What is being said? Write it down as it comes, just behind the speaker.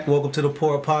Welcome to the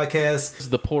Pour Up Podcast. This is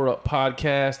the Pour Up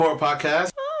Podcast. Pour Up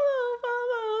Podcast.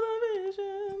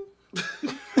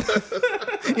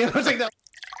 You know, take that.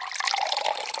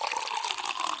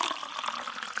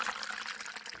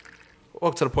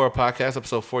 Welcome to the Pour Up Podcast,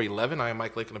 episode 411. I am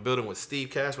Mike Lake in the building with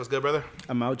Steve Cash. What's good, brother?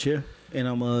 I'm out here and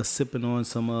I'm sipping on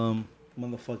some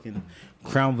motherfucking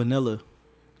Crown Vanilla.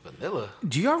 Vanilla?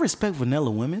 Do y'all respect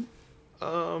vanilla women?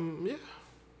 Yeah.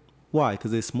 Why?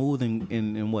 Because they're smooth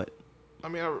and what? I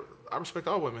mean, I respect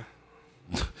all women.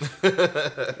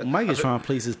 Mike is trying to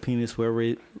place his penis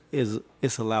wherever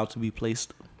it's allowed to be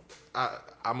placed.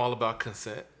 I'm all about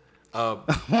consent. I'm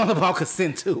all about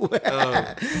consent too.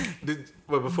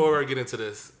 But before I get into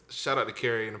this, shout out to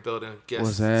Cary in the building.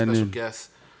 Special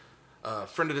guest,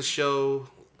 friend of the show,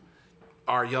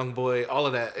 our young boy, all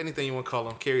of that. Anything you want to call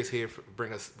him, Cary's here.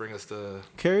 Bring us to.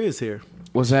 Cary is here.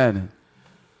 What's happening?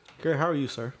 Cary, how are you,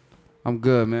 sir? I'm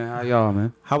good, man. How y'all,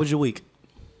 man? How was your week?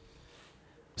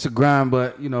 It's a grind,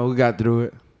 but, you know, we got through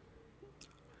it.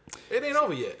 It ain't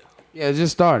over yet. Yeah, it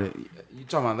just started. You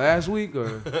talking about last week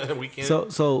or? Weekend.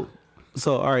 So,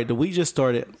 all right, the week just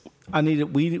started.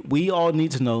 We all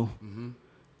need to know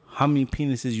how many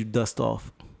penises you dust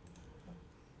off.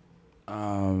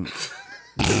 The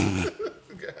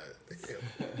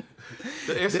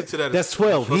answer to that That's is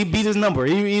 12. He beat his number.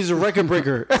 He's a record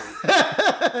breaker.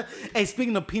 Hey,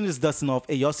 speaking of penis dusting off,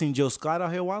 hey, y'all seen Jill Scott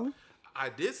out here wilding? I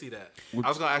did see that. I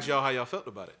was gonna ask y'all how y'all felt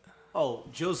about it. Oh,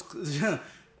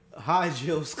 hi,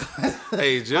 Jill Scott.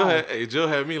 Hey, Jill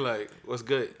had me like, what's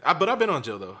good? But I've been on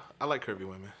Jill though. I like curvy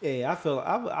women. Hey, I feel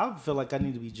like I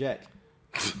need to be Jack.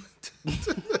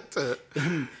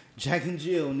 Jack and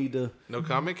Jill need to. No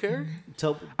comment, Cary?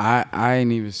 I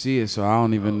ain't even see it, so I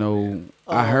don't even know.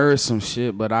 I heard some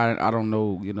shit, but I don't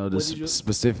know, you know, the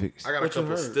specifics. I got a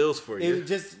couple stills for you.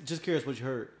 Just curious what you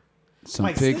heard. Some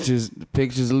Mike,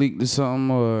 pictures leaked or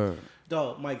something, or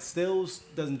dog. Mike Stills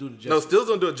doesn't do the justice. No, Stills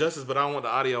don't do it justice, but I don't want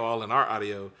the audio all in our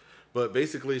audio. But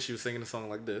basically, she was singing a song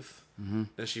like this. Mm-hmm.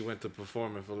 Then she went to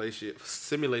performing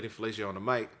simulating fellatio on the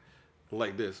mic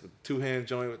like this, with 2-hand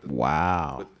joint.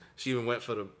 wow. She even went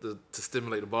for to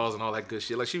stimulate the balls and all that good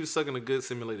shit. Like she was sucking a good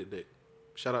simulated dick.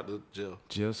 Shout out to Jill.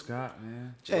 Jill Scott,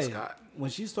 man. Jill Scott.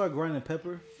 When she started grinding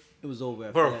pepper, it was over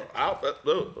after Bro, that.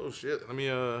 oh shit. Let me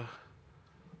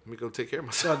go take care of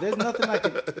myself. No, there's nothing I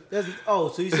can.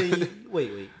 So you saying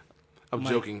wait? I'm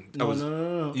joking.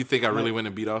 No. You think I really went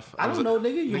and beat off? I don't know,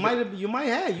 nigga. You might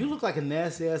have. You look like a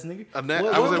nasty ass nigga. I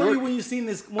was at work. When you seen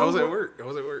this? I was at work.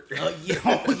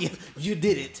 You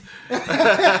did it.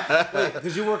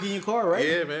 Because you work in your car, right?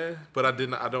 Yeah, man. But I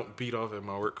don't beat off in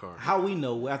my work car. How we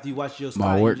know after you watch your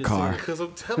my work car? Because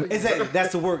I'm telling you. Exactly.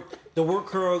 That's the work. The work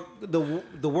car.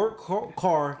 The work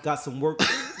car got some work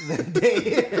that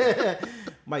day.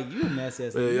 Mike, you a nasty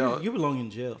ass nigga. You belong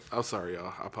in jail. I'm sorry,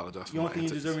 y'all. I apologize for you my don't think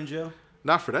antics. You deserve in jail?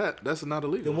 Not for that. That's not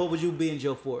illegal. Then what would you be in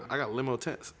jail for? I got limo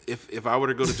tents. If I were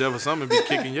to go to jail for something, I'd be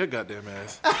kicking your goddamn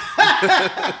ass.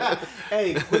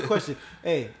 Hey, quick question.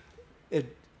 Hey, if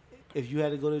you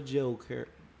had to go to jail,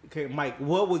 Mike,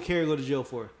 what would Cary go to jail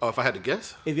for? Oh, if I had to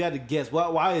guess? If you had to guess,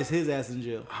 why is his ass in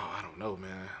jail? Oh, I don't know,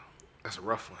 man. That's a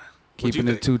rough one. Keeping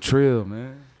it too trill,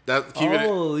 man.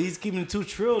 He's keeping it too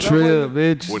trill. Trill,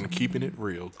 bitch. When keeping it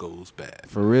real goes bad.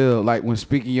 For real. Like when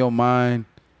speaking your mind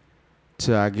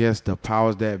to, I guess, the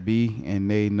powers that be, and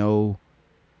they know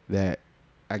that,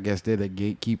 I guess, they're the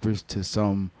gatekeepers to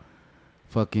some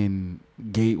fucking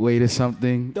gateway to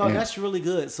something. Dog, that's really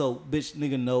good. So, bitch,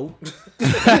 nigga, no.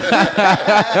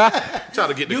 Try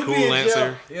to get the cool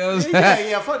answer.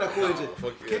 Yeah, fuck that cool answer.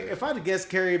 If I had to guess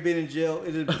Cary had been in jail,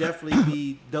 it would definitely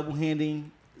be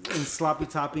double-handing and sloppy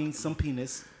topping some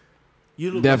penis.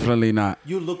 Definitely not.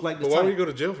 You look like the But type. why would you go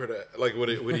to jail for that? Like, would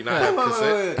he not have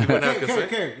consent? He wouldn't have consent?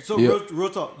 Cary. So, real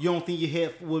talk, you don't think your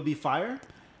head would be fire?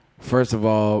 First of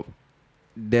all,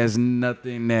 there's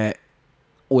nothing that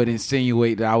would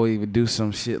insinuate that I would even do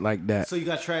some shit like that. So you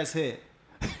got trash head?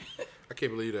 I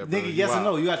can't believe that, bro. Nigga, yes or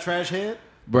no? You got trash head?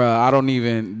 Bruh, I don't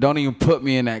even put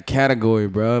me in that category,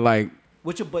 bruh. Like,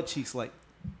 what's your butt cheeks like?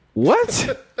 What?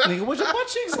 Nigga, what's your butt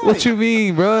cheeks like? What you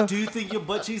mean, bruh? Do you think your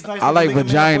butt cheeks nice? I like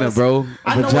vagina, bro.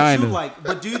 I know vagina. what you like,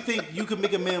 but do you think you can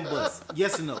make a man bust?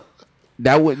 Yes or no?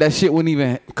 That shit wouldn't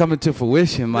even come into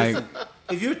fruition. Like, listen,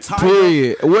 if you're tired,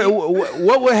 period.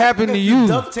 What would happen to you? You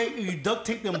duct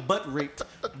tape them butt raped.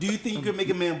 Do you think you can make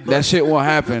a man bust? That shit won't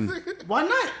happen. Why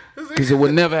not? Because it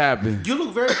would never happen. You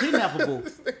look very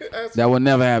kidnappable. That would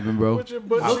never happen, bro.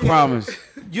 I promise.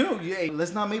 You know, hey,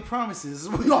 let's not make promises.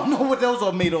 We don't know what those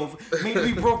are made of. Made to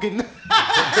be broken.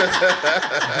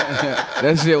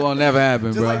 That shit won't never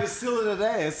happen, Just bro. like the ceiling of the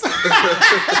ass.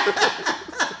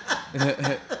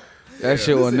 That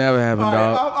shit will never happen, all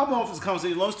dog. right, I'm off this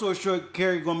conversation. Long story short,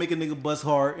 Cary gonna make a nigga bust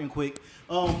hard and quick.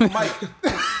 Mike,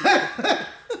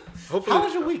 Hopefully, how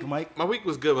was your week, Mike? My week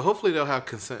was good, but hopefully they'll have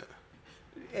consent.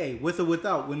 Hey, with or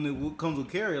without, when it comes with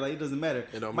Cary, like it doesn't matter.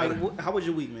 It don't Mike, matter. how was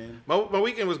your week, man? My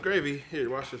weekend was gravy. Here,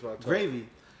 watch this while I talk. Gravy.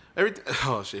 Everything.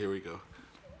 Oh shit, here we go.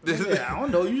 Yeah, I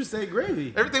don't know. You just say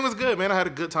gravy. Everything was good, man. I had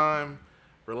a good time.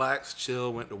 Relaxed,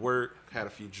 chill, went to work, had a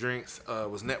few drinks,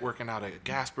 was networking out at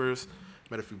Gasper's,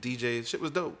 met a few DJs. Shit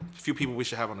was dope. A few people we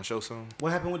should have on the show soon.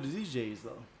 What happened with the DJs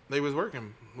though? They was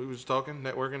working. We was talking,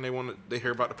 networking. They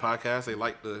hear about the podcast. They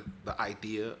like the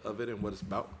idea of it and what it's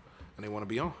about, and they want to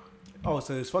be on. Oh,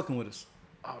 so it's fucking with us.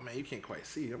 Oh man, you can't quite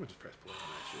see. I'm gonna just press play on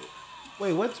that shit.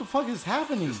 Wait, what the fuck is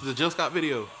happening? This is the Jill Scott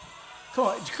video. Come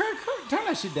on, turn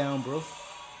that shit down, bro.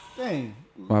 Dang.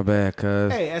 My bad,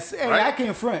 cuz. Hey, Right? I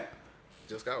can't front.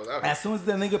 Jill Scott was out here. As soon as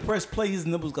that nigga pressed play, his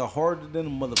nipples got harder than a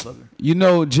motherfucker. You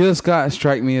know, Jill Scott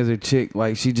strike me as a chick,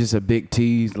 like she just a big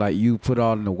tease. Like you put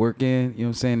all the work in, you know what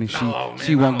I'm saying? And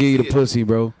she won't give you the pussy,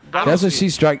 bro. That's what she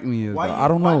strike me as. I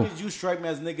don't know. Why did you strike me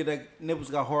as a nigga that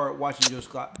nipples got hard watching Jill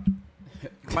Scott?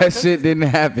 That shit didn't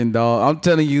happen, dog. I'm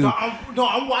telling you.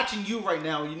 I'm watching you right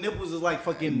now. Your nipples is like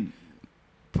fucking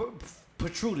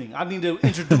protruding. I need to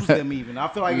introduce them even. I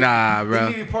feel like nah, bro.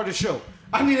 They need to be part of the show.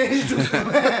 I need to introduce them.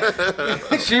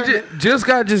 She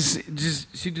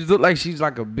just look like she's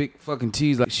like a big fucking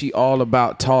tease. Like she all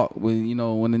about talk when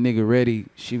when the nigga ready.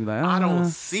 She be like, I don't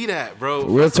see that, bro.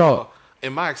 Real First of talk. all,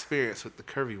 in my experience with the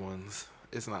curvy ones,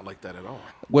 it's not like that at all.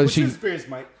 What's your experience,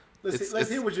 Mike? Let's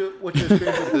hear what your experience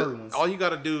with the curvy ones. All you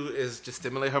gotta do is just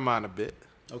stimulate her mind a bit.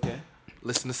 Okay.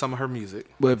 Listen to some of her music.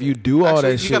 But if you do all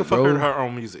that you shit, gotta fuck bro, her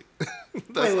own music.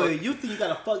 Wait, you think you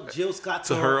gotta fuck Jill Scott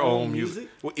to her own music?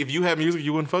 Well, if you had music,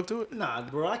 you wouldn't fuck to it? Nah,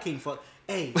 bro, I can't fuck.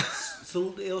 Hey,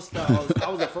 salute the Ill Styles. I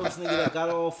was the first nigga that got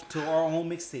off to our own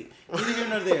mixtape. Neither here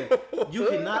nor there. You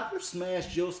cannot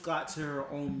smash Jill Scott to her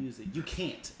own music. You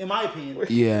can't, in my opinion.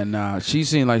 yeah, nah. She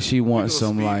seemed like she wants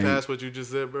some speed like past what you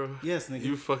just said, bro. Yes, nigga.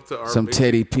 You fucked to our some mixtape.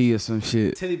 Teddy P or some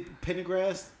shit. Teddy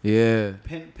Pendergrass. Yeah.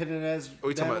 Pendergrass. Are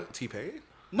we talking about T-Pain?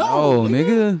 No, Oh,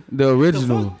 nigga, the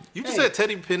original. You just said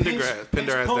Teddy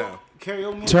Pendergrass down.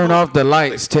 Karaoke. Turn off the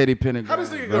lights, Teddy Pendergrass. How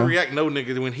does nigga gonna react no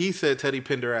nigga when he said Teddy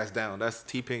Pendergrass down? That's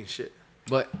T-Pain shit.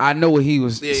 But I know what he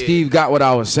was. Yeah, Steve got what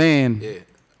I was saying. Yeah.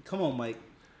 Come on, Mike.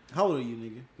 How old are you,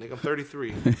 nigga? Nigga, I'm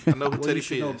 33. I know who Teddy you P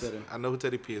should know is. better. I know who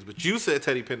Teddy P is. But you said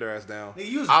Teddy Pendergrass down.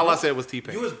 Nigga, All I said was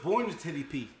T-Pain. You was born to Teddy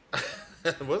P.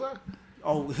 Was I?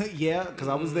 Oh, yeah, because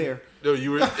I was there. No,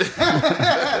 you were.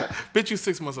 Bitch, you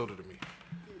 6 months older than me.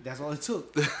 That's all it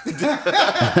took.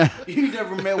 You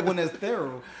never met one that's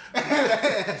thorough.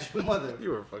 That's your mother. You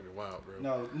were fucking wild, bro.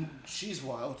 No, she's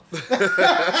wild.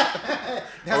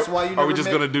 That's why you never Are we just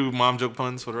met... going to do mom joke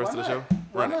puns for the rest Why of the not? show?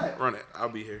 Why Run not? it. Run it. I'll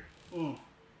be here.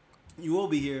 You will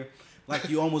be here like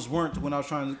you almost weren't when I was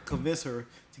trying to convince her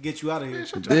to get you out of here.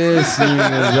 This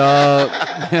nigga, dog.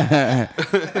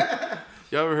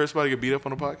 Y'all ever heard somebody get beat up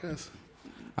on a podcast?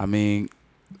 I mean,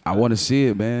 I want to see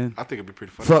it, man. I think it'd be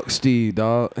pretty funny. Fuck Steve,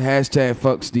 dog. Hashtag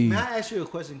fuck Steve. May I ask you a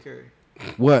question, Cary?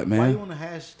 What, Why you man? want to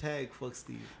hashtag fuck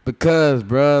Steve? Because,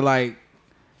 bruh, like,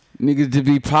 niggas to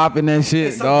be popping that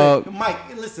shit, Hey, dog.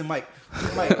 Mike, listen, Mike.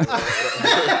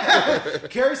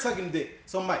 Cary sucking dick.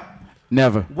 So, Mike,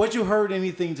 Never. what you heard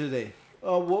anything today?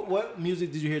 What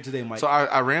music did you hear today, Mike? So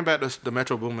I ran back the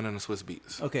Metro Boomin and the Swiss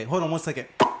Beats. Okay, hold on 1 second.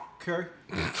 Cary?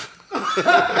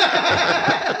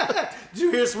 Did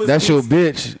you hear Swiss That's Beats? your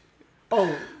bitch.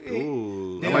 Oh,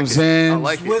 Ooh, You know I what like I'm it. saying? I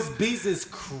like Swiss it. Beats is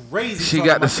crazy. She talking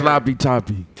got the about sloppy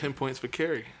toppy. Cary. 10 points for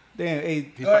Cary. Damn,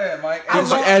 hey. Mike. I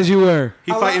love- As you were.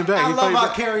 He fighting back. I He love fighting how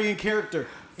back. Cary in character.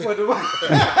 Quiet,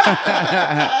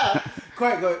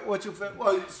 go ahead. What you feel?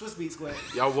 Well, Swiss Beats, go ahead.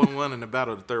 Y'all 1-1 in the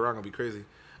battle. The third round gonna be crazy.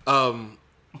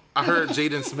 I heard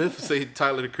Jaden Smith say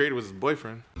Tyler the Creator was his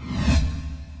boyfriend.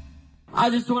 I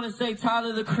just want to say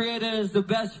Tyler the Creator is the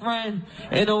best friend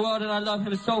in the world, and I love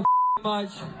him so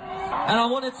much. And I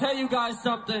want to tell you guys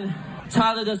something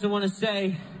Tyler doesn't want to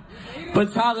say,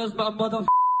 but Tyler's my mother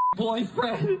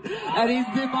boyfriend, and he's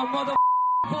been my mother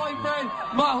boyfriend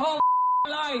my whole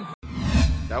life.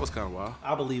 That was kind of wild.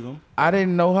 I believe him. I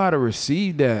didn't know how to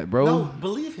receive that, bro. No,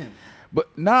 believe him.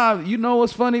 But nah, you know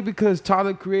what's funny? Because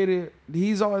Tyler Creator,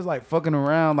 he's always like fucking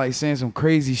around, like saying some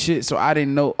crazy shit. So I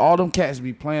didn't know. All them cats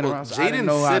be playing Well, around. So I didn't Jaden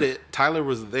know said it. Tyler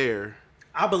was there.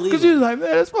 I believe Because he him. was like,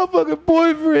 man, that's my fucking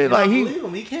boyfriend. And I Like believe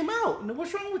him. He came out.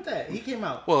 What's wrong with that? He came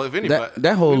out. Well, if anybody,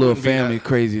 that whole we little wouldn't be family that-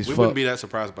 crazy as We fuck. wouldn't be that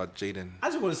surprised about Jaden. I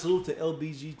just want to salute to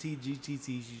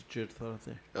LBGTGTT.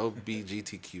 there.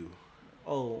 LBGTQ.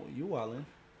 Oh, you wildin'.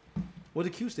 What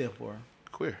did Q stand for?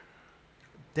 Queer.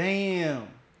 Damn.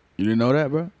 You didn't know that,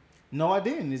 bro? No, I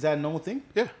didn't. Is that a known thing?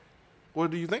 Yeah.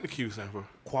 What do you think the Q stand for?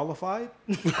 Qualified?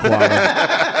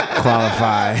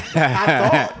 Qualified.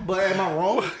 I thought, but am I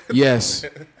wrong? Yes.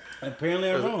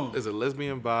 Apparently I'm wrong. Is it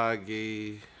lesbian, bi,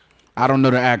 gay? I don't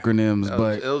know the acronyms,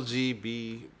 but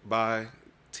LGB, bi,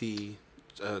 T,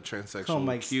 transsexual, Come on,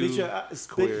 Mike. Q,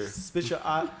 queer. Spit your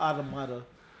automata.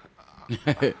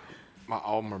 My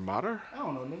alma mater? I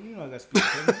don't know, nigga. You know I got speech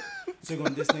impediment. So you're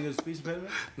going to diss nigga's speech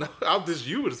impediment? No, I'll diss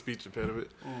you with a speech impediment.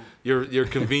 Your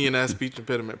convenient ass speech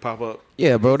impediment pop up.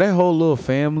 yeah, bro, that whole little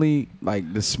family,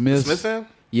 like the Smiths. Smith fam?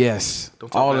 Yes.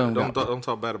 Don't talk all bad. of them. Don't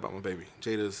talk bad about my baby.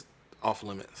 Jada's off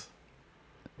limits.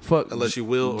 Fuck. Unless you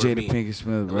will or Jada me. Pinkett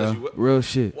Smith, Unless bro. you will. Real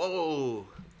shit. Whoa.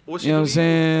 What's You know what I'm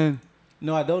saying?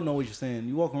 No, I don't know what you're saying.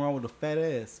 You walking around with a fat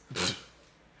ass.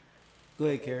 Go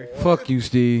ahead, Cary. Fuck you,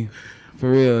 Steve. For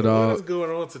real, What dog. is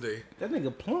going on today? That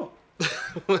nigga plump. That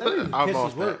nigga I'm catch off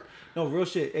his work. No, real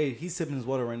shit. Hey, he's sipping his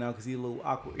water right now because he's a little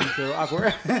awkward. You feel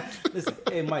awkward? Listen,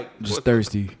 hey, Mike. Just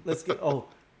thirsty. Let's get. Oh,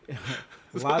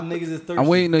 a lot of niggas is thirsty. I'm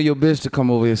waiting on your bitch to come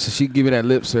over here so she give me that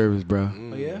lip service, bro.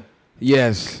 Oh, yeah?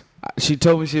 Yes. She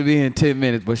told me she'll be here in 10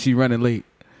 minutes, but she running late.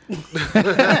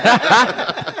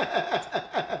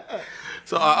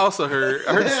 So I also heard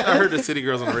I heard the City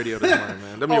Girls on the radio this morning,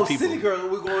 man. Them your people. City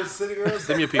Girls. We're going to City Girls?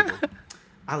 Them your people.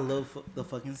 I love the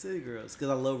fucking City Girls because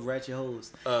I love ratchet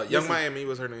hoes. Young Listen, Miami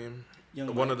was her name.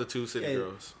 Young One Mi- of the two City Hey,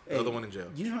 Girls. The hey, other one in jail.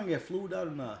 You trying to get flued out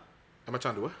or not? Am I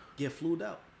trying to do what? Get flued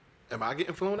out. Am I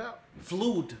getting flown out?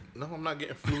 Flued. No, I'm not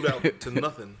getting flued out to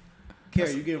nothing.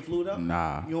 Carrie, you getting flued out?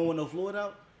 Nah. You don't want no fluid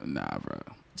out? Nah, bro.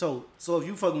 So if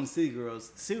you fucking City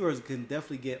Girls can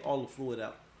definitely get all the fluid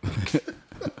out.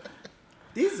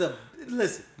 These are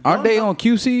listen. Aren't they on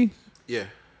QC? Yeah.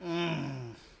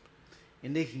 And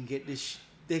they can get this.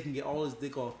 They can get all this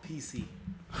dick off PC.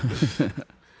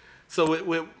 So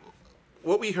with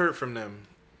what we heard from them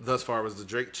thus far was the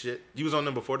Drake shit. You was on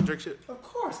them before the Drake shit? Of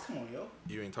course, come on, yo.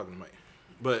 You ain't talking to Mike.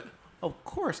 But Of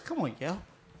course, come on, yo.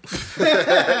 you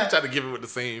try to give it with the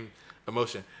same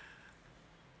emotion.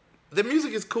 The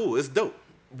music is cool. It's dope.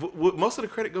 Would most of the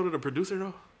credit go to the producer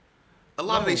though? A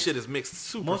lot of their shit is mixed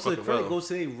super Most of the fucking credit well. goes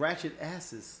to they ratchet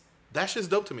asses. That shit's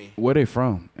dope to me. Where they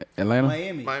from? Atlanta?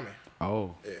 Miami. Miami.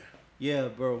 Oh. Yeah. Yeah,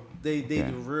 bro. They the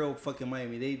real fucking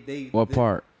Miami. They What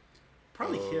part?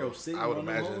 Probably Carroll City. I would one of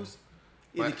them imagine. hoes.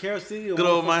 Either Carroll City or Good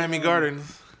old motherfucking, Miami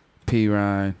Gardens. P.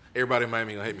 Ryan. Everybody in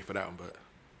Miami gonna hate me for that one, but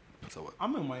so what?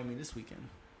 I'm in Miami this weekend.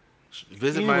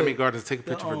 Visit Anyway, Miami Gardens. Take a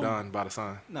the, picture for Don by the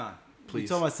sign. Nah, Please. We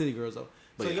talking about City Girls though.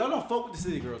 But So yeah. y'all don't fuck with the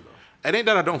City Girls though. It ain't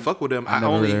that I don't fuck with them. I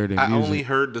never heard their I only music.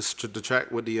 heard the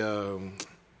track with the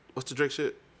what's the Drake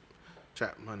shit?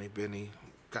 Trap Money, Benny,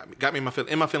 got me in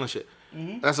my feeling shit.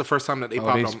 That's the first time that they Oh,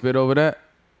 popped they on. spit over that?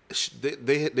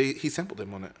 He sampled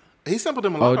them on it. He sampled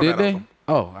them a lot Oh, on did that they? album.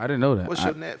 Oh, I didn't know that. What's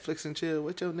your Netflix and chill?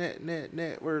 What's your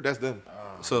net word? That's them.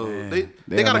 So man. they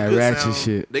They got on a that good ratchet sound.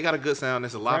 shit. They got a good sound.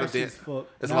 There's a lot of Ratchet dance. as fuck.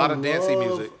 There's a And lot I of dancey love-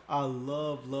 music. I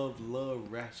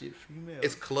love ratchet females.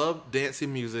 It's club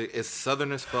dancing music. It's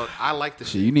southern as fuck. I like the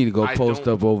Shit, shit. you need to go I post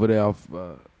don't- up over there off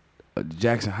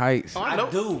Jackson Heights. Oh, I I know,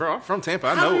 do. bro. I'm from Tampa.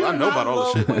 I How do you know not about all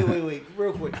love- this shit. Wait,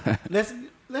 real quick. Let's.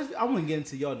 I want to get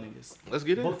into y'all niggas. Let's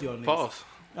get it. Both y'all niggas. Pause.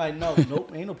 All right,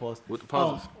 nope, ain't no pause. With the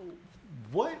pauses.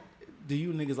 What do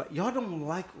you niggas like? Y'all don't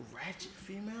like ratchet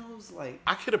females? Like,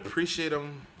 I could appreciate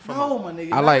them. From no, my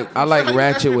nigga. I like How you ask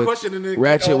ratchet me a with question and then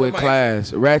ratchet get all with the mics?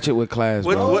 class. Ratchet with class,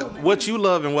 What, bro. what you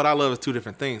love and what I love is two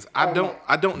different things. Oh,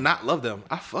 I don't not love them.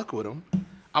 I fuck with them.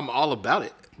 I'm all about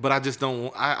it. But I just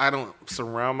don't. I don't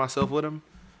surround myself with them.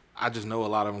 I just know a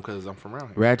lot of them because I'm from around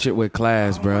here. Ratchet with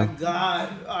class, Oh bro. my god!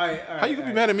 All right. How you gonna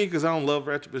be mad at me because I don't love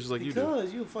ratchet bitches like you do?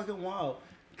 Because you fucking wild,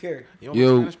 Carrie. You don't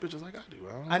Yo. love Spanish bitches like I do.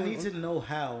 I need to know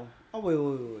how. Oh wait.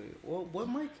 What,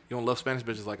 Mike? You don't love Spanish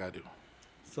bitches like I do.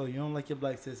 So you don't like your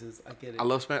black sisters? I get it. I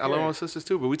love Spanish. I love my sisters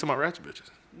too, but we talking about ratchet bitches.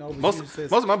 No, but Most you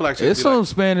said of my black chicks There's be some like,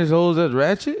 Spanish hoes that's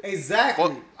ratchet. exactly.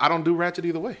 well, I don't do ratchet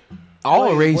either way.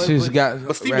 All Wait, races but- got.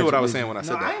 But Steve knew what I was ratchet saying when I No,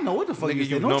 said I that. didn't know what the fuck Nigga, you you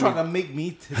said. know Don't try me- to make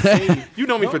me to say. You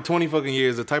know me No. for 20 fucking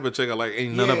years. The type of chick I like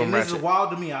ain't none of them and this ratchet. is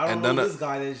wild to me. I And don't know none of- this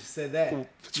guy that just said that. You're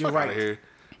You're right. Here.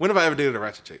 When have I ever dated a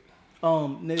ratchet chick?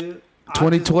 Nigga.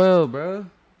 2012, bro.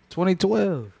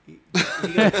 2012. You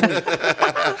got a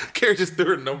point. Carrie just threw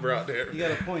her number out there. You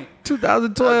got a point. I've never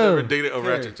 2012. dated a Carrie.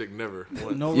 ratchet chick. Never.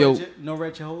 No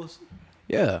ratchet hoes.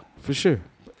 Yeah, for sure.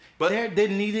 But They're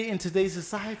needed in today's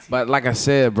society. But like I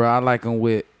said, bro, I like them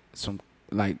with some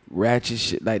like ratchet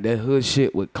shit, like that hood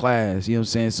shit with class. You know what I'm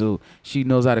saying? So she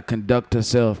knows how to conduct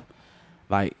herself.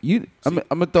 Like I'm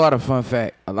gonna throw out a fun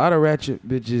fact. A lot of ratchet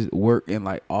bitches work in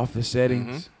like office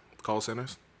settings, call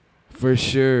centers. for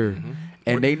sure,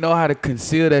 and they know how to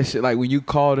conceal that shit. Like when you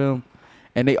call them,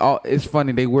 And it's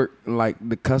funny, they work like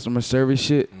the customer service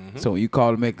shit. Mm-hmm. So when you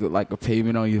call to make like a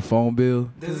payment on your phone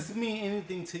bill. Does this mean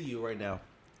anything to you right now?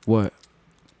 What?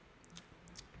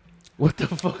 What the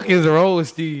fuck is wrong with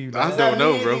Steve? I don't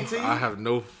know, bro. I have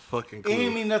no fucking clue. It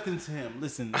ain't mean nothing to him.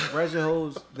 Listen, Roger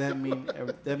Hoes, that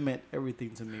meant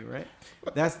everything to me, right?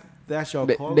 That's your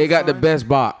call. They got the best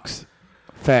box.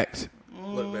 Facts.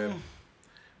 Look, man.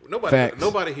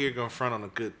 Nobody here gonna front on a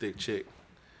good thick chick.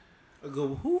 A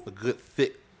good who? A good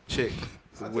thick chick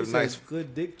with a nice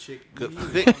good dick chick. Good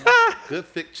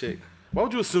thick chick. Why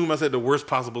would you assume I said the worst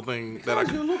possible thing that I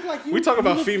could? You look like you. We talk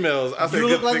about females. I said you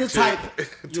good look like thick the type.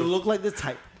 chick. You look like the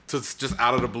type. To just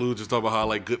out of the blue, just talk about how I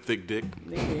like good thick dick.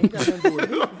 Nigga, ain't got nothing to do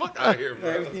with you. Fuck out of here, bro.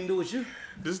 Everything to do with you.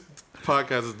 This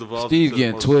podcast is devolved. Steve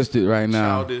getting twisted right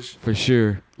now, for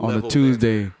sure. On a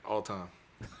Tuesday, all time.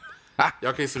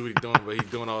 Y'all can't see what he's doing, but he's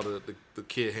doing all the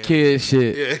kid hands. Kid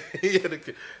shit. Yeah,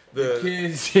 the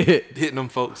kid shit, hitting them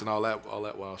folks and all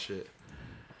that wild shit.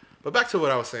 But back to what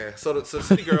I was saying. So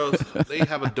City Girls, they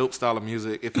have a dope style of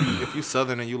music. If you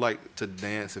Southern and you like to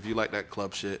dance, if you like that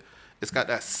club shit, it's got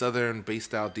that Southern bass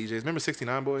style DJs. Remember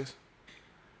 69 Boys?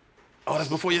 Oh, that's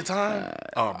before your time?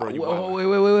 Oh, bro, you wild.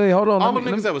 Wait, hold on. All the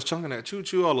niggas that was chunking that Choo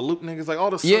Choo, all the Luke niggas, like all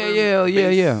the Southern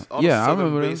bass, yeah. I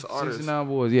remember them 69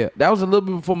 Boys. Yeah, that was a little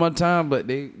bit before my time, but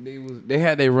they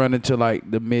had their run into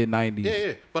like the mid 90s.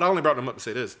 Yeah. But I only brought them up to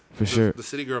say this. Sure. The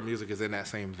City Girl music is in that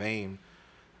same vein.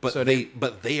 But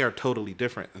they are totally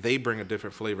different. They bring a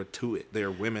different flavor to it. They're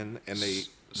women, and they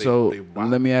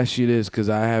let me ask you this, because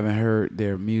I haven't heard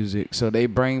their music. So they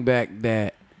bring back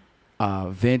that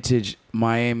vintage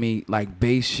Miami like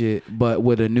bass shit, but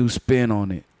with a new spin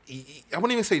on it. I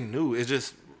wouldn't even say new. It's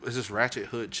just ratchet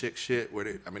hood chick shit. Where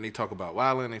they talk about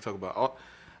wilding. They talk about all.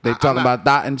 They talk about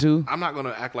Dottin too. I'm not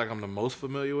gonna act like I'm the most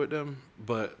familiar with them,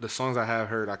 but the songs I have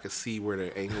heard, I can see where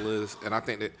their angle is, and I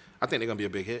think they're gonna be a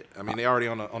big hit. I mean, they already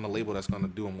on a label that's gonna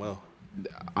do them well.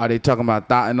 Are they talking about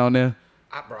Dottin on there?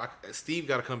 Steve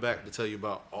got to come back to tell you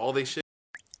about all they shit.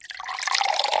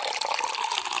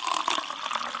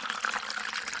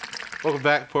 Welcome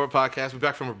back, Poor Podcast. We're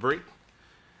back from a break.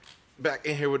 Back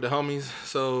in here with the homies.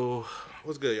 So,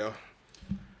 what's good,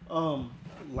 y'all?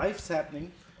 Life's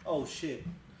happening. Oh shit!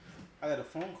 I got a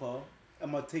phone call.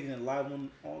 Am I taking it live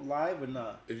or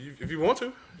not? If you want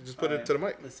to, just put it to the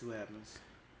mic. Let's see what happens.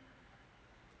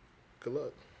 Good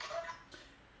luck.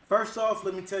 First off,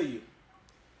 let me tell you.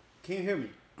 Can you hear me?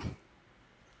 I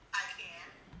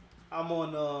can. I'm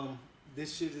on.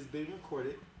 This shit is being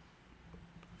recorded.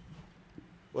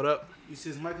 What up? You see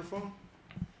his microphone?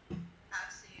 I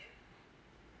see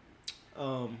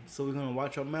it. So we're gonna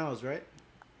watch our mouths, right?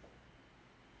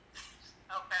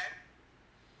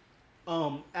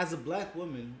 Okay. As a black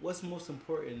woman, what's most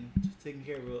important to taking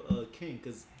care of a king?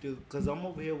 Cause I'm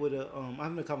over here with I'm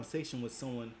having a conversation with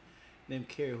someone named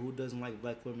Cary who doesn't like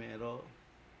black women at all.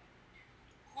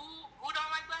 Who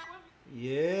don't like black women?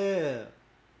 Yeah.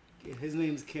 His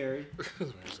name's Cary.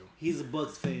 He's a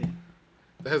Bucks fan.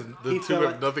 The two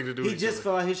have nothing to do with each other. He just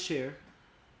fell out his chair.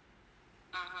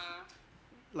 Uh-huh.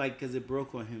 Like, because it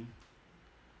broke on him.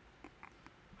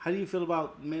 How do you feel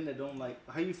about men that don't like...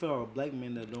 How do you feel about black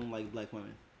men that don't like black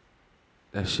women?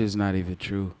 That shit's not even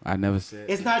true. I never said...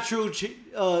 It's not true.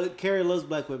 Cary loves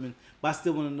black women. But I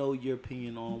still want to know your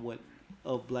opinion on what...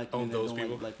 Of black men that don't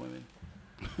like black women.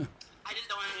 I just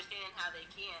don't understand how they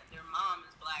can't. Their mom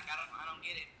is black. I don't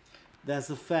get it. That's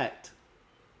a fact.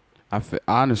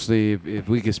 Honestly, if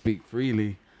we could speak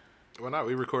freely, why not?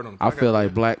 We record them. I feel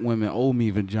like black women owe me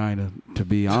vagina. To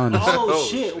be honest. Oh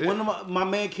shit! One of my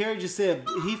man Cary just said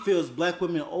he feels black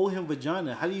women owe him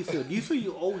vagina. How do you feel? Do you feel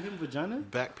you owe him vagina?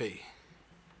 Back pay.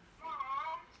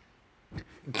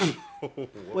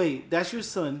 Wait, that's your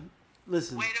son.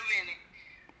 Listen. Wait a minute.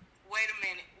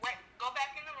 Wait. Go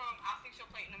back in the room. I'll fix your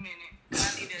plate in a minute. I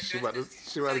need to she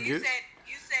about to get.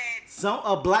 You said.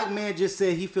 A black man just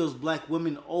said he feels black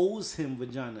women owes him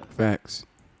vagina. Facts.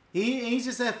 He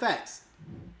just said facts.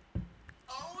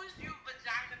 Owes you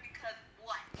vagina because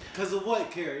what? Because of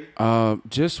what, Cary?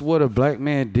 Just what a black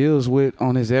man deals with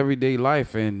on his everyday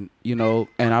life, and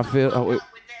and I feel. Oh,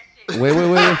 wait.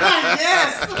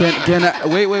 Yes.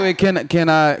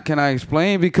 Can I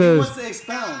explain? Because he wants to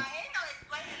expound.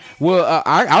 Well,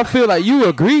 I feel like you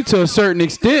agreed to a certain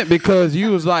extent because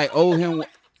you was like, owe him.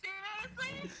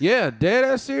 Yeah, dead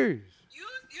ass serious. You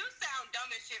sound dumb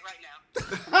as shit right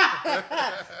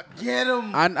now. Get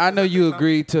him. I know you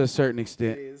agreed to a certain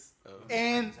extent.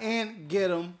 And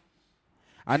get him.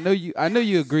 I know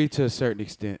you agreed to a certain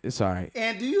extent. It's all right.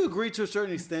 And do you agree to a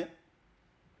certain extent?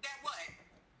 That what?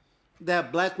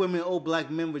 That black women owe black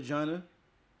men vagina?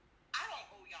 I don't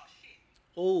owe y'all shit.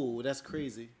 Oh, that's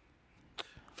crazy.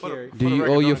 Cary. Do you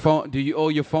owe your phone? Do you owe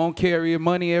your phone carrier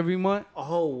money every month?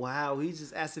 Oh wow, he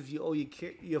just asked if you owe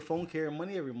your phone carrier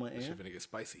money every month. Shit finna get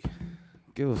spicy.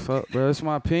 Give a fuck, bro. That's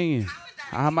my opinion.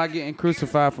 How am I getting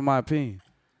crucified for my opinion?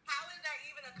 How is that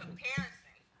even a comparison?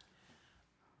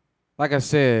 Like I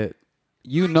said,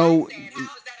 you know. How is that a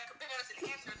comparison?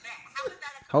 Answer that. How is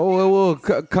that a Oh, well,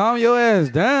 calm your ass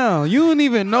down. You don't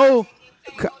even know. you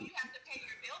have to pay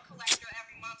your bill collector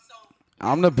every month, so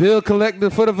I'm the bill collector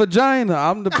for the vagina.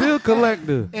 I'm the bill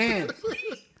collector. And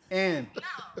no. and I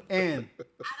don't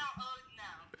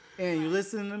owe no. you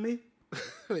listening to me?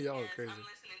 Y'all are Yes, crazy. I'm listening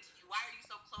to you. Why are you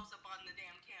so close up on the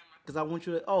damn camera? Because I want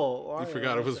you to. Oh, all right,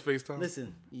 forgot it was FaceTime?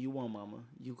 Listen, you won, mama.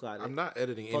 You got it. I'm not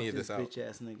editing Fuck any of this out. bitch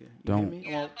ass nigga. You Don't. hear me?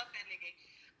 Yeah, fuck that nigga.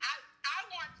 I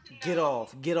want to know Get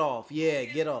off. Get off. Yeah, who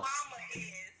get his off. mama is.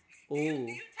 Ooh.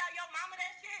 Do you tell your mama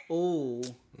that shit? Ooh.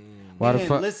 Why the And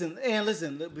fuck? listen.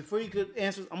 Before you could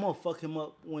answer, I'm gonna fuck him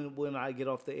up when I get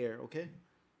off the air. Okay? Get him.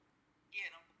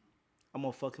 I'm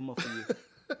gonna fuck him up for you.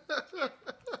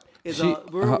 It's, She-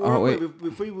 wait.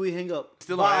 Before we hang up.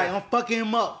 Still Bye. on. I'm fucking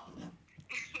him up. Get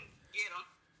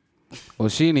him. Well,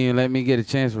 she didn't even let me get a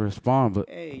chance to respond, but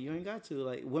Hey, you ain't got to.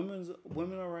 Like women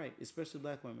are right, especially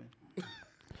black women.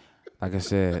 like I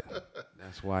said,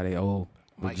 that's why they owe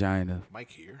vagina. Mike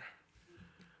here.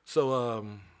 So,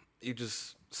 you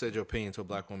just said your opinion to a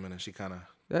black woman, and she kind of.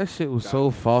 That shit was so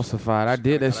falsified. I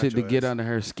did that got shit out to your get ass. under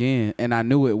her skin, and I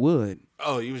knew it would.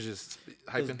 Oh, you was just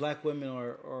Because hyping. black women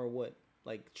are what?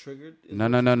 Like triggered?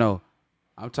 No.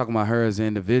 I'm talking about her as an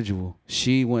individual.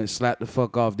 She went slapped the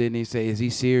fuck off. Didn't he say, is he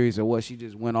serious or what? She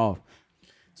just went off.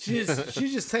 She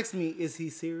just texted me, is he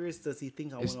serious? Does he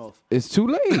think I went off? It's too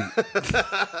late.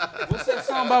 What's that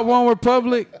song about One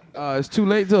Republic? It's too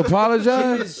late to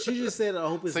apologize. She just said, I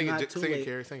hope it's Sing not it, too sing it, late.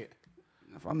 Carrie, sing it.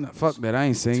 I'm not, fuck that. I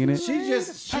ain't singing it. She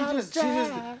just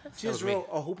wrote,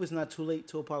 I hope it's not too late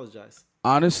to apologize.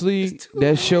 Honestly,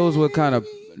 that shows what kind of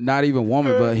not even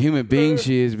woman but human being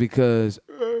she is. Because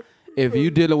if you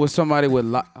dealing with somebody with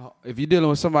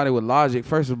logic,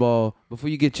 first of all, before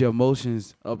you get your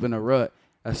emotions up in a rut,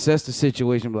 assess the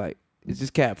situation. Be like, is this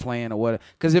cat playing or what?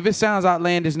 Because if it sounds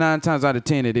outlandish, 9 times out of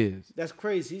 10 it is. That's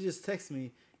crazy. She just texted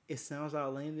me, it sounds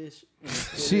outlandish.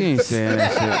 She ain't saying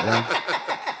that shit, bro.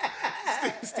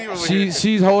 Steve over here.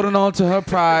 She's holding on to her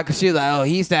pride because she's like, oh,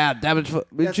 he's that damage.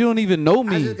 But you don't even know I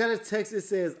me. just got a text that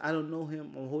says, I don't know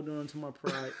him. I'm holding on to my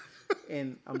pride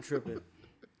and I'm tripping.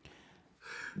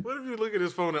 What if you look at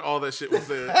his phone and all that shit was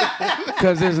said?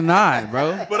 Because it's not,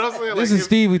 bro. But I'm saying, This like, is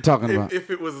Steve we talking about. If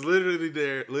it was literally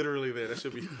there, that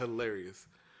should be hilarious.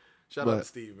 Shout out But- to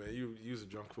Steve, man. You's a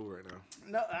drunk fool right now.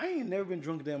 No, I ain't never been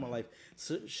drunk a day in my life.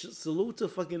 Salute to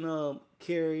fucking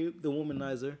Cary, the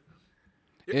womanizer.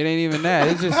 It ain't even that.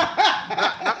 It's just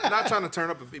Not trying to turn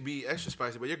up and be extra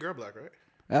spicy, but you're girl black, right?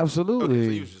 absolutely. Okay,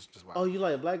 so you was just wild. Oh, you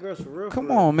like black girls for real?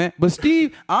 Come on, man. But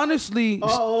Steve, honestly,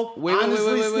 Uh-oh.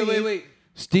 wait.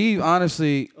 Steve,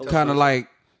 honestly, kind of like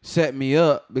set me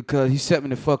up because he set me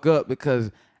the fuck up because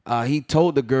he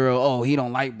told the girl, oh, he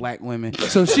don't like black women.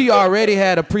 So she already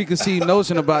had a preconceived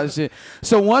notion about this shit.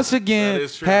 So once again, That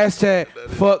is true. hashtag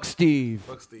fuck Steve.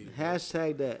 Fuck Steve.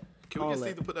 Hashtag that. Can we All get that.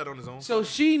 Steve to put that on his own? So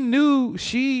she knew,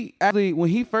 she actually, when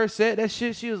he first said that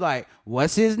shit, she was like,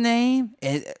 what's his name?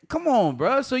 And come on,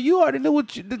 bro. So you already knew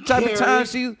the type of time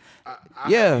she, I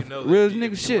yeah, have you know that real if nigga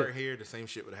you shit. weren't here, the same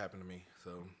shit would have happened to me.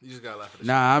 So you just gotta laugh at the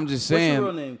Nah, I'm just What's saying. your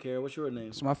real name, Cary? What's your real name?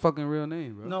 It's my fucking real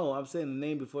name, bro. No, I'm saying the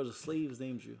name before the slaves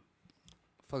named you.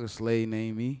 Fucking slave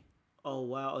name me. Oh,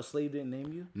 wow. A slave didn't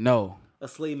name you? No. A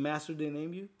slave master didn't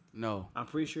name you? No. I'm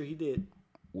pretty sure he did.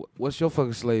 What's your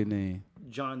fucking slave name?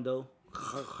 John Doe.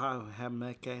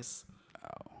 Hamakas.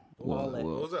 What that.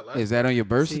 What was that last Is that on your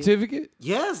birth certificate?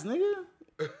 Yes, nigga.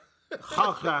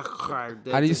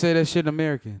 How do you say that shit in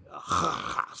American?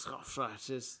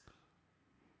 Just,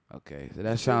 Okay, so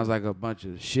that sounds like a bunch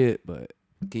of shit, but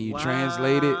can you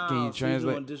translate it? Can you Wow, so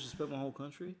translate? doing disrespect my whole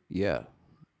country Yeah.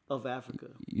 of Africa.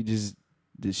 You just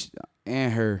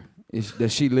and her.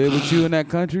 Does she live with you in that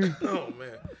country? Oh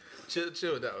man,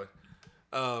 chill with that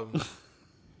one.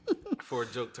 For a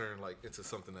joke turn like into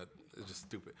something that is just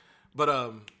stupid.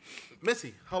 But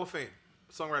Missy, Hall of Fame,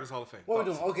 Songwriters Hall of Fame. What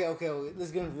we Thoughts? doing? Okay.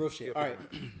 Let's get into real shit. All right.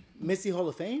 Missy Hall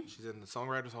of Fame? She's in the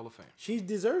Songwriters Hall of Fame. She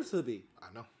deserves to be.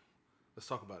 I know. Let's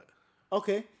talk about it.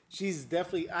 Okay. She's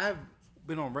definitely, I have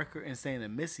been on record in saying that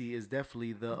Missy is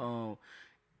definitely the,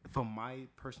 from my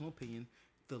personal opinion,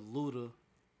 the Luda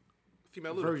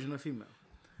Female Luda. version of female.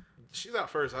 She's out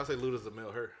first. I'll say Luda's the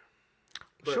male her.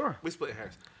 But Sure. We split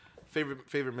hairs.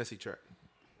 Favorite Missy track.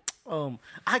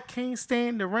 I can't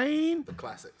stand the rain. The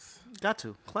classics. Got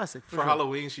to classic For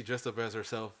Halloween, she dressed up as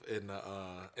herself in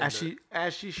as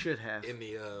she should have. in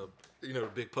the the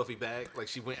big puffy bag. Like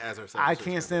she went as herself. I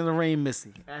can't stand the rain,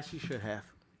 Missy. As she should have.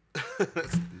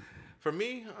 For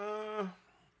me,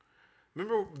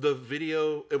 remember the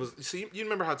video? It was you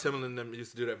remember how Timbaland and them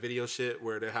used to do that video shit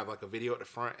where they have like a video at the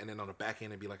front and then on the back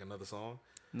end it'd be like another song.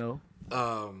 No.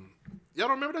 Y'all don't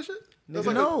remember that shit? That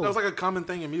No. was like a common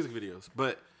thing in music videos.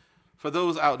 But for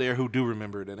those out there who do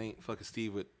remember, that ain't fucking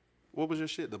Steve with what was your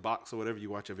shit? The box or whatever you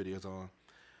watch your videos on.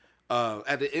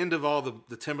 At the end of all the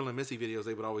Timbaland Missy videos,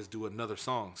 they would always do another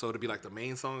song. So it'd be like the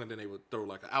main song, and then they would throw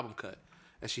like an album cut.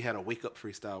 And she had a wake up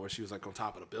freestyle where she was like on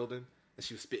top of the building and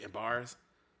she was spitting bars.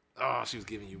 Oh, she was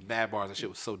giving you mad bars. That shit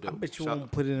was so dope. I bet you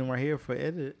won't put it in right here for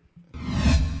edit.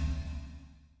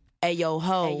 Hey yo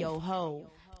ho,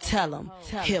 tell them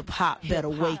hip hop better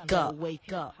wake up.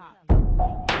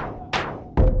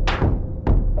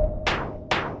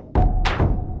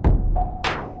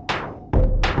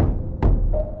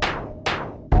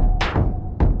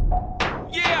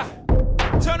 Yeah,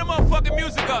 turn the motherfucking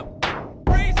music up.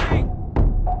 Crazy.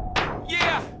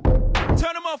 Yeah,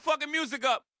 turn the motherfucking music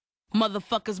up.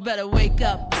 Motherfuckers better wake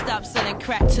up. Stop selling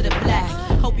crack to the black.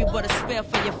 Hope you bought a spare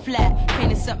for your flat.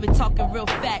 Can't accept me talking real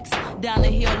facts. Down the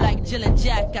hill like Jill and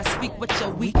Jack. I speak what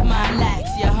your weak mind lacks.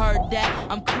 You heard that?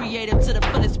 I'm creative to the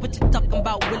fullest. What you talking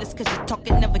about, Willis? Cause you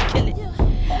talking never kill it.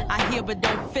 I hear but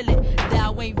don't feel it.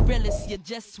 Thou ain't realist. You're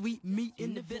just sweet meat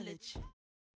in the village.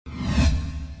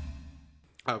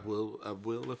 I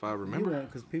will if I remember.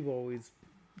 Because people always.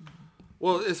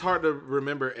 Well, it's hard to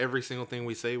remember every single thing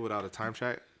we say without a time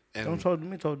track. And, Don't talk to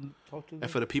me. Talk to them.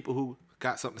 And for the people who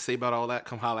got something to say about all that,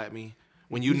 come holler at me.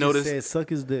 When you He notice, just said, suck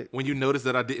his dick. when you notice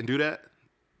that I didn't do that,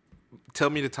 tell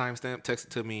me the timestamp, text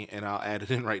it to me, and I'll add it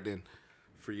in right then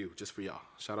for you, just for y'all.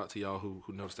 Shout out to y'all who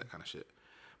noticed that kind of shit.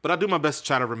 But I do my best to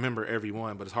try to remember every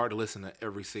one, but it's hard to listen to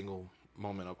every single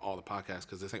moment of all the podcasts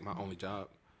because this ain't my only job.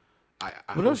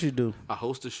 What else you do? I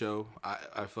host a show.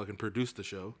 I fucking produce the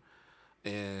show.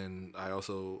 And I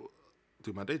also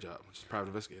do my day job, which is private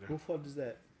investigator. Who fault is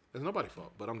that? It's nobody's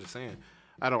fault, but I'm just saying,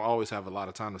 I don't always have a lot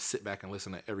of time to sit back and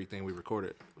listen to everything we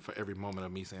recorded for every moment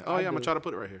of me saying, oh, yeah, I'm going to try to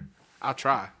put it right here. I'll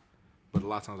try, but a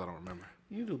lot of times I don't remember.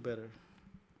 You do better.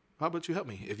 How about you help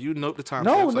me? If you note the timestamps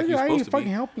No, like nigga, you're I supposed ain't to fucking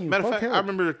be. helping you. Matter of Fuck fact, help. I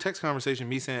remember a text conversation,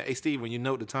 me saying, hey, Steve, when you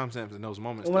note the timestamps in those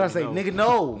moments. And when I let me say, know. nigga,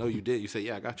 no. No, you did. You said,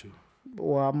 yeah, I got you.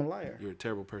 Well, I'm a liar. You're a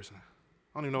terrible person.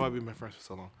 I don't even know why we've been friends for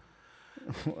so long.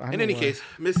 I In know any why. case,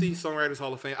 Missy, Songwriters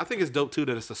Hall of Fame. I think it's dope, too,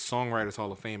 that it's the Songwriters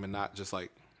Hall of Fame and not just,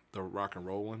 like, the rock and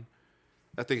roll one.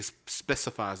 I think it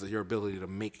specifies your ability to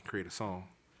make and create a song.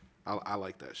 I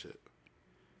like that shit.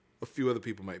 A few other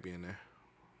people might be in there.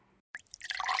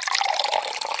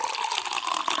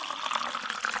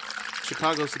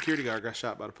 Chicago security guard got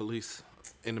shot by the police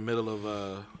in the middle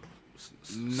of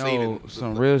saving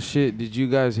some real shit. Did you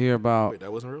guys hear about? Wait,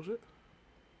 that wasn't real shit?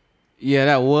 Yeah,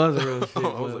 that was real shit.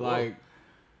 I was But like, like,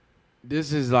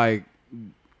 this is like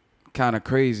kind of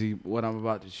crazy what I'm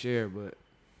about to share. But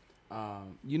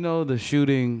you know the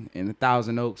shooting in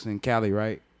 1,000 Oaks in Cali,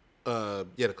 right? Yeah,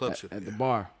 the club shit. At the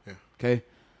bar. Yeah. Okay.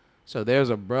 So there's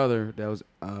a brother that was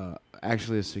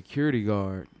actually a security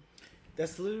guard.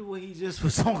 That's literally what he just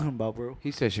was talking about, bro.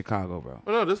 He said Chicago, bro.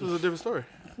 Oh, no, this was a different story.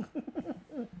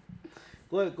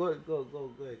 Go ahead, Chris.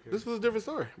 This was a different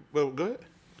story. Well, go ahead.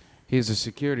 He's a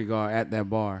security guard at that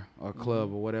bar or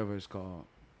club or whatever it's called.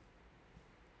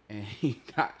 And he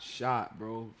got shot,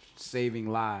 bro, saving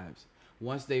lives.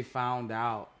 Once they found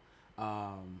out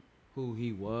who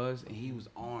he was, and he was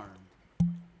armed.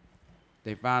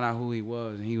 They found out who he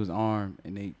was, and he was armed,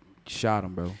 and they shot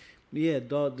him, bro. Yeah,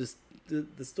 dog.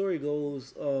 The story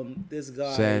goes, this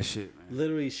guy Sad shit, man.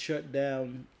 literally shut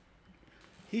down.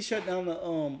 He shut down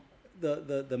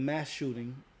the mass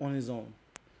shooting on his own.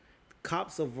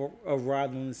 Cops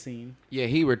arrived on the scene. Yeah,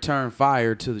 he returned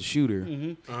fire to the shooter.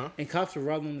 Mm-hmm. Uh-huh. And cops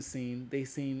arrived on the scene. They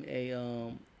seen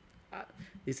a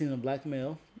black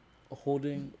male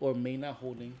holding or may not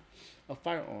holding a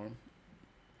firearm.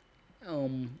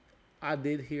 I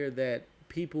did hear that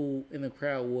people in the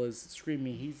crowd was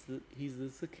screaming, "He's the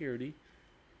security.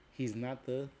 He's not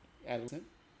the adolescent."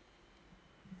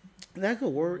 Is that a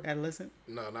good word, adolescent?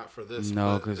 No, not for this.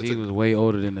 No, but because it's he was way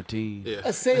older than the teen. Yeah.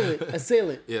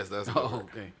 Assailant. Yes, that's a good word.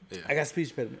 Okay. Yeah. I got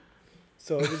speech impediment.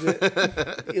 So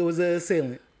it was a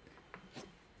assailant.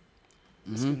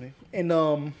 Excuse me. And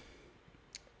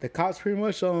the cops pretty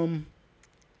much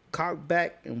cocked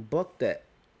back and bucked that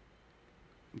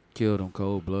Killed him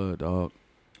cold blood, dog.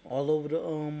 all over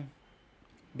the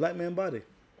black man body.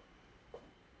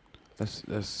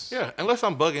 That's Yeah, unless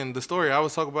I'm bugging, the story I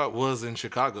was talking about was in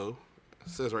Chicago. It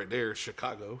says right there,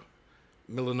 Chicago.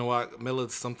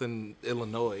 Something,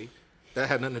 Illinois. That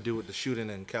had nothing to do with the shooting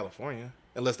in California.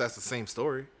 Unless that's the same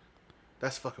story.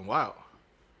 That's fucking wild.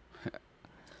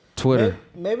 Twitter.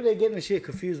 Maybe they're getting the shit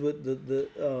confused with the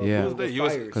Yeah.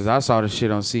 fires. Because I saw the shit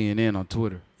on CNN on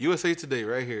Twitter. USA Today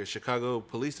right here. Chicago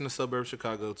police in the suburb of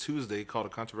Chicago Tuesday called a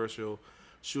controversial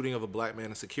shooting of a black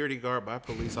man, a security guard by a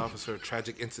police officer, a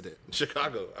tragic incident in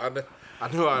Chicago. I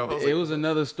knew I was. It was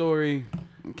another story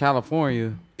in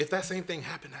California. If that same thing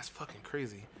happened, that's fucking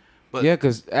crazy. But Yeah,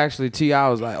 because actually T.I.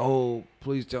 was like, oh,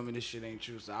 please tell me this shit ain't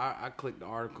true. So I clicked the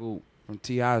article from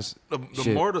T.I.'s the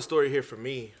shit. moral of the story here for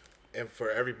me and for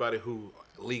everybody who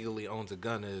legally owns a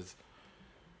gun is,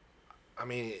 I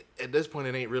mean, at this point,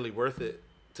 it ain't really worth it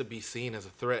to be seen as a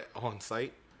threat on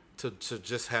site to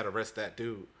just had arrest that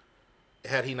dude.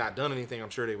 Had he not done anything, I'm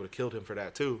sure they would have killed him for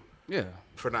that too. Yeah.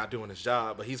 For not doing his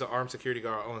job. But he's an armed security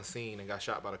guard on scene and got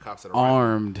shot by the cops at a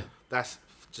Armed. rifle. That's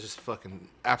just fucking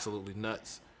absolutely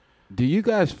nuts. Do you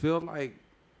guys feel like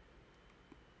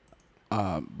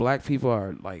black people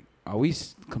are we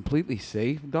completely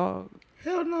safe, dog?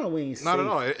 Hell no, we ain't Not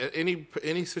safe. at all.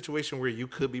 Any situation where you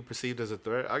could be perceived as a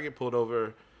threat, I get pulled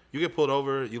over. You get pulled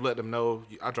over. You let them know.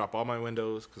 I drop all my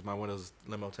windows because my windows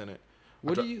limo tinted.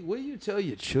 What do you tell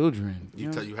your children?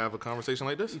 You have a conversation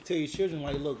like this? You tell your children,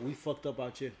 like, look, we fucked up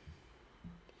out here.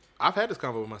 I've had this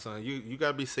convo with my son. You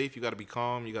gotta be safe. You gotta be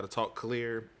calm. You gotta talk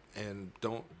clear, and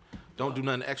don't do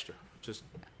nothing extra. Just.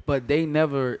 But they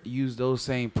never use those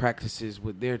same practices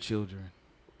with their children.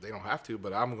 They don't have to,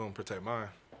 but I'm gonna protect mine.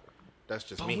 That's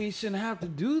just me. We shouldn't have to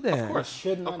do that. Of course,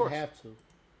 Should not have to.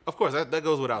 Of course, that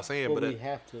goes without saying. But But we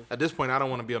have to. At this point, I don't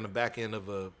want to be on the back end of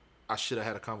I should have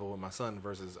had a convo with my son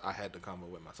versus I had the convo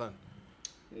with my son.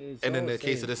 It's And in all the the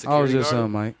case same. of this How old security is your guard,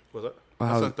 son, Mike? what's up? How-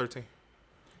 My son's 13.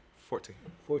 14.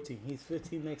 14. He's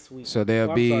 15 next week. So they'll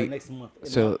I'm be sorry, next month.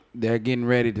 So they're getting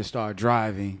ready to start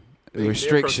driving.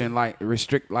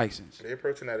 Restrict license. They're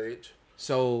approaching that age.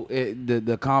 So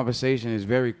the conversation is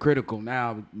very critical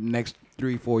now. Next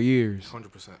 3-4 years,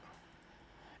 100%.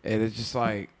 and it's just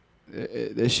like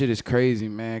this shit is crazy,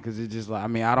 man. Because it's just like, I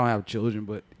mean, I don't have children,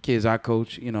 but kids I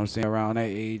coach, you know, what I'm saying, around that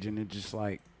age, and it's just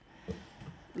like.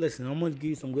 Listen, I'm gonna give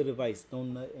you some good advice.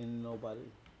 Don't nut in nobody.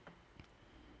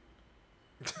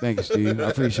 Thank you, Steve. I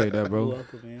appreciate that, bro. You're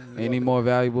welcome, man. You're Any welcome. more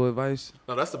valuable advice?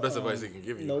 No, that's the best advice he can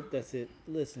give you. Nope, that's it.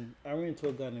 Listen, I ran into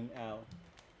a guy named Al.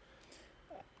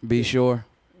 Be sure.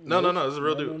 No, this is a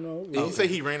real dude. No. And you say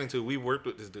he ran into, we worked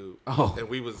with this dude. Oh. And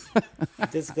we was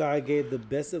This guy gave the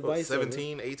best advice. ever.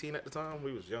 17, 18 at the time.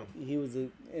 We was young. He was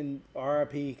in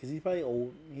RIP because he's probably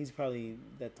old. He's probably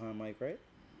that time, Mike, right?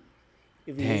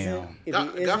 If he Damn.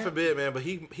 God forbid, man, but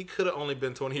he could have only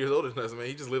been 20 years older than us, man.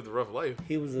 He just lived a rough life.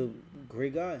 he was a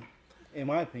great guy, in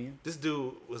my opinion. This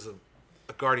dude was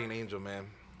a guardian angel, man.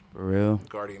 For real.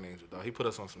 Guardian angel, dog. He put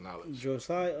us on some knowledge.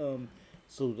 Josiah,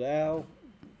 so Al,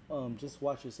 just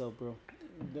watch yourself, bro.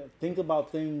 Think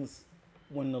about things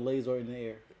when the lasers are in the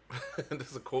air.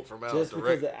 This is a quote from Al. Just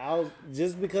because Direct.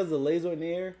 just because the lasers are in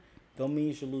the air, don't mean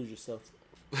you should lose yourself.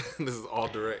 This is all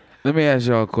direct. Let me ask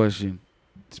y'all a question.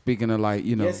 Speaking of, like,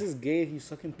 you know, Yes, it's gay if you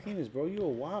sucking penis, bro. You a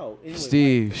wild. Anyway,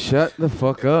 Steve, shut the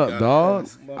fuck up, dog.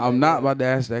 My I'm bad, not bro. about to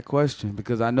ask that question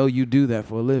because I know you do that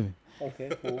for a living. Mike.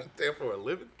 Okay, cool. Damn, for a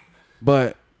living?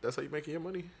 But That's how you making your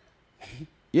money?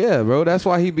 yeah, bro, that's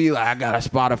why he be like, I got a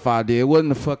Spotify deal. It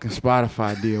wasn't a fucking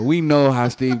Spotify deal. We know how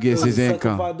Steve gets his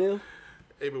income. Suckify deal?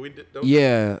 Hey, but we did.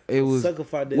 Yeah, it was.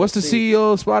 Suckify deal. What's the Steve.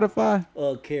 CEO of Spotify?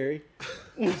 Cary.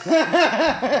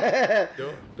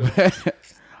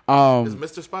 It's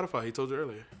Mr. Spotify. He told you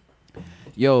earlier.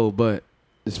 Yo, but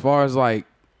as far as like,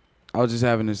 I was just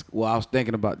having this. Well, I was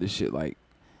thinking about this shit. Like,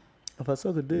 If I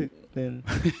suck a dick, then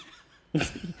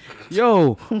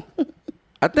yo,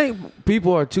 I think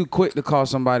people are too quick to call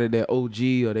somebody their OG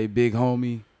or their big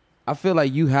homie. I feel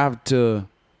like you have to.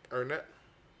 Earn that?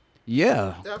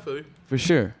 Yeah, Yeah, I feel you. for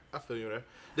sure. I feel you there.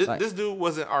 This, Like- this dude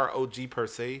wasn't our OG per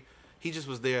se. He just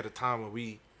was there at a time when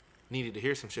we needed to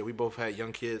hear some shit. We both had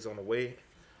young kids on the way,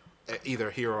 either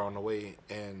here or on the way,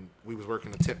 and we was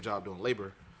working a temp job doing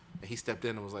labor. And he stepped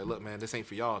in and was like, "Look, man, this ain't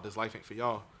for y'all. This life ain't for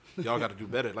y'all. Y'all got to do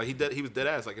better." Like he was dead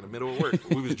ass, like in the middle of work.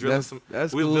 We was drilling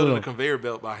That's we was cool building though. a conveyor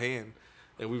belt by hand.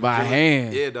 And we was By drilling-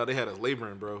 hand? Yeah, dog. They had us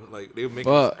laboring, bro. Like they were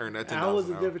making us earn that $10 I was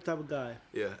a an hour. different type of guy.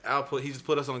 Yeah, he just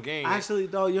put us on game. Actually,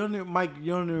 dog, Mike,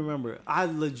 you don't even remember. I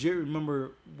legit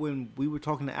remember when we were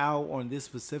talking to Al on this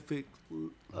specific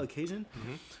occasion.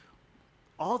 Mm-hmm.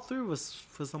 All three of us,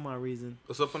 for some odd reason,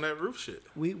 What's up on that roof shit?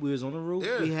 we was on the roof.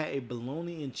 Yeah. We had a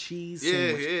bologna and cheese Yeah,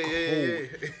 sandwich,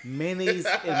 yeah. cold. Mayonnaise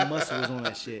and mustard was on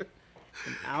that shit.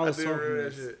 And I was talking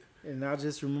that this. shit. And I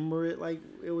just remember it like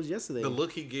it was yesterday. The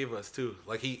look he gave us too,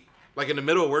 like in the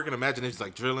middle of working, imagine it's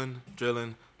like drilling.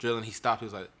 He stopped. He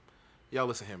was like, "Y'all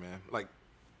listen here, man. Like,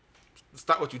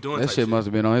 stop what you're doing." That shit must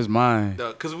have been on his mind.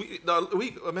 Because we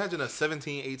imagine a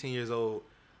 17, 18 years old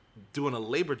doing a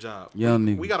labor job. Young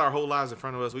nigga. We got our whole lives in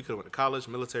front of us. We could have went to college,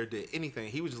 military, did anything.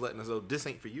 He was just letting us know this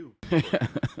ain't for you.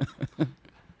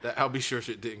 That I'll be sure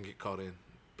shit didn't get caught in,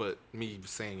 but me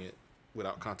saying it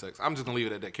without context. I'm just gonna leave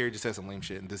it at that. Cary just said some lame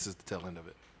shit, and this is the tail end of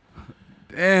it.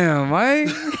 Damn, Mike.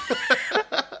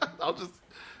 I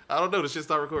don't know. This shit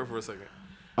start recording for a second.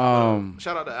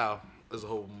 Shout out to Al. There's a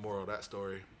whole moral of that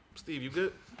story. Steve, you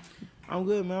good? I'm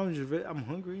good, man. I'm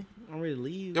hungry. I'm ready to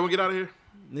leave. You want to get out of here?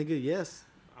 Nigga, yes.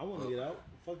 I want to get out.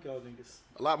 Fuck y'all niggas.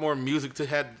 A lot more music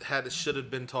should have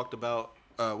been talked about.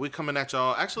 We coming at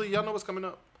y'all. Actually, y'all know what's coming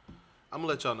up. I'm gonna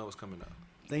let y'all know what's coming up.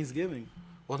 Thanksgiving.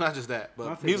 Well, not just that,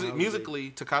 but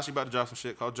musically, Tekashi about to drop some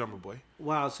shit called Drummer Boy.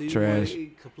 Wow, so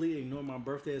you completely ignore my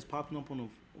birthday is popping up on a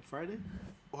Friday?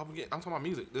 Well, I'm talking about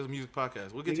music. There's a music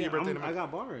podcast. We'll get to your birthday in a minute. I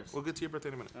got bars. We'll get to your birthday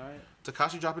in a minute. All right.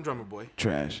 Tekashi dropping Drummer Boy.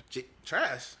 Trash.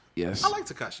 Trash? Yes. I like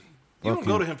Tekashi. You don't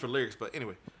go to him for lyrics, but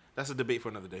anyway, that's a debate for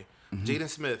another day. Mm-hmm. Jaden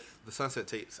Smith, the Sunset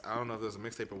Tapes. I don't know if there's a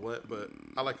mixtape or what, but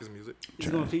I like his music. He's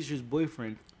going to feature his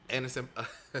boyfriend. Anderson,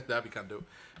 that'd be kind of dope.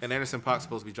 And Anderson .Paak's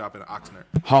supposed to be dropping Oxnard.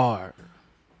 Hard.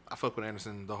 I fuck with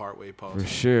Anderson the hard way, pause. For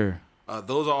sure.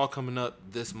 Those are all coming up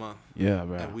this month. Yeah,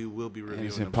 bro. And we will be reviewing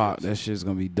Anderson them. .Paak, that shit's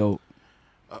going to be dope.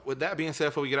 With that being said,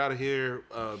 before we get out of here,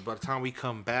 by the time we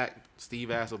come back,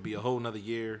 Steve ass will be a whole nother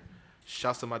year.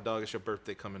 Shouts to my dog. It's your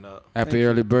birthday coming up. Happy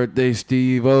early birthday,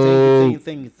 Steve.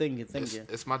 Thank you.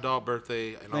 It's my dog's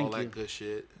birthday and all that good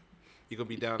shit. You gonna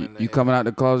be down in there. You coming out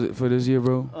the closet for this year,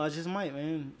 bro? I just might,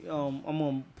 man. I'm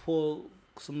gonna pull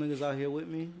some niggas out here with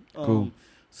me. Cool.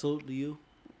 So do you.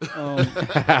 Yeah,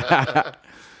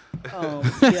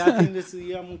 I think this is the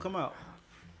year I'm gonna come out.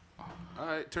 All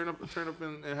right, turn up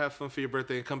and have fun for your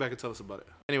birthday and come back and tell us about it.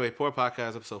 Anyway, Poor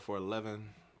Podcast, episode 411.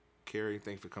 Cary,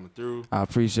 thanks for coming through. I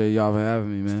appreciate y'all for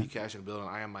having me, man. Steve Cash in the building.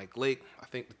 I am Mike Lake. I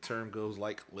think the term goes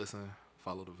like, listen,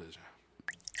 follow the vision.